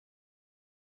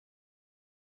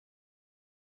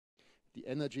The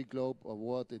Energy Globe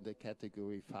Award in the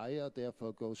category Fire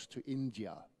therefore goes to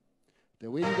India.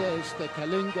 The winner is the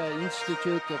Kalinga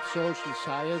Institute of Social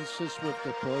Sciences with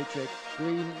the project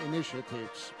Green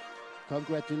Initiatives.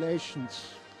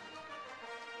 Congratulations.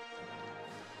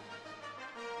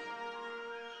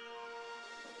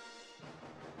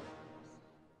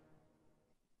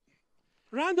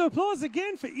 Round of applause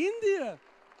again for India.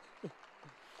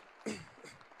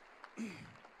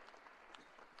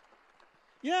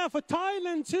 Yeah, for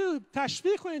Thailand too.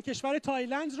 تشویق کنید کشور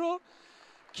تایلند رو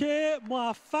که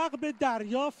موفق به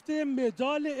دریافت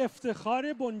مدال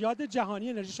افتخار بنیاد جهانی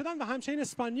انرژی شدن و همچنین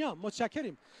اسپانیا.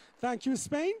 متشکریم. Thank you,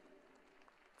 Spain.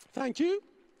 Thank you.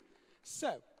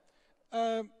 So,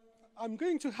 I'm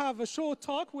going to have a short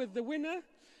talk with the winner.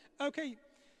 Okay.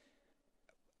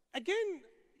 Again,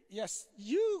 yes,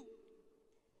 you...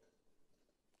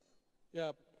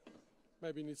 Yeah,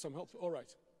 maybe need some help. All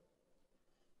right.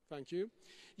 Thank you.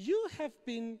 You have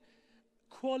been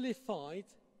qualified,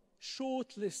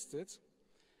 shortlisted,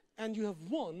 and you have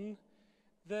won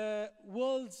the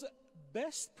world's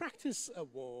Best Practice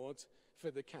Award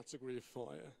for the category of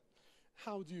fire.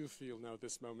 How do you feel now at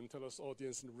this moment? Tell us,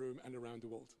 audience in the room and around the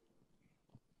world.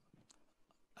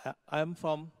 I am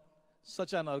from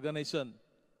such an organization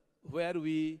where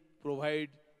we provide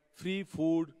free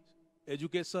food,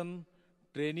 education,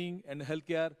 training, and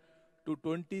healthcare to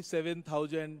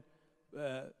 27,000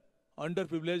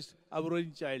 underprivileged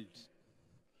Aboriginal child.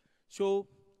 So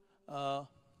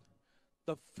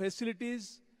the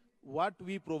facilities, what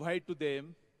we provide to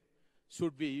them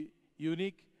should be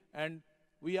unique, and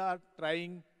we are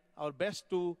trying our best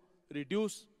to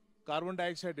reduce carbon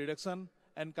dioxide reduction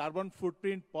and carbon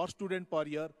footprint per student per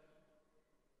year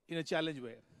in a challenge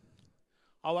way.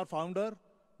 Our founder,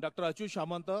 Dr. Achu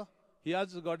Shamanta, he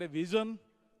has got a vision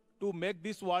to make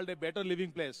this world a better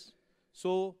living place.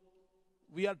 So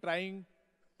we are trying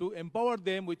to empower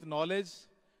them with knowledge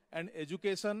and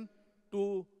education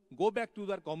to go back to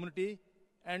their community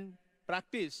and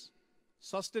practice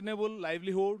sustainable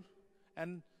livelihood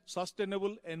and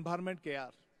sustainable environment care.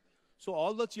 So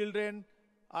all the children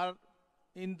are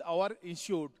in our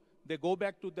institute, they go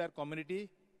back to their community,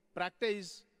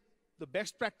 practice the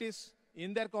best practice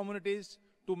in their communities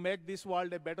to make this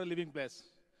world a better living place.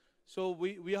 So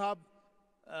we have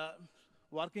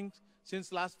working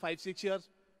since last 5-6 years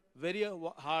very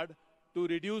hard to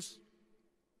reduce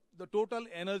the total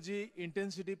energy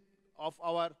intensity of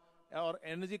our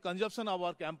energy consumption of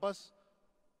our campus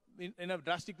in a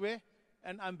drastic way.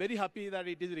 And I'm very happy that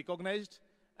it is recognized,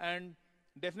 and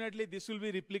definitely this will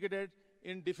be replicated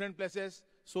in different places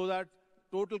so that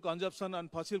total consumption and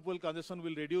fossil fuel consumption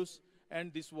will reduce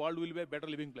and this world will be a better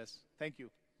living place. Thank you.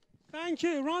 Thank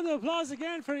you. Round of applause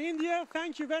again for India.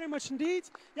 Thank you very much indeed.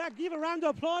 Yeah, give a round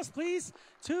of applause, please,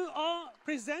 to our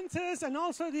presenters and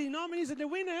also the nominees and the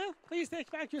winner. Please take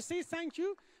back your seats. Thank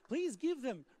you. Please give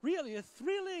them really a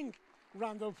thrilling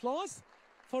round of applause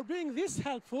for being this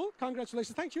helpful.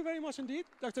 Congratulations. Thank you very much indeed.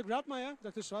 Dr. Grabmaier,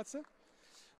 Dr. Schwarzer.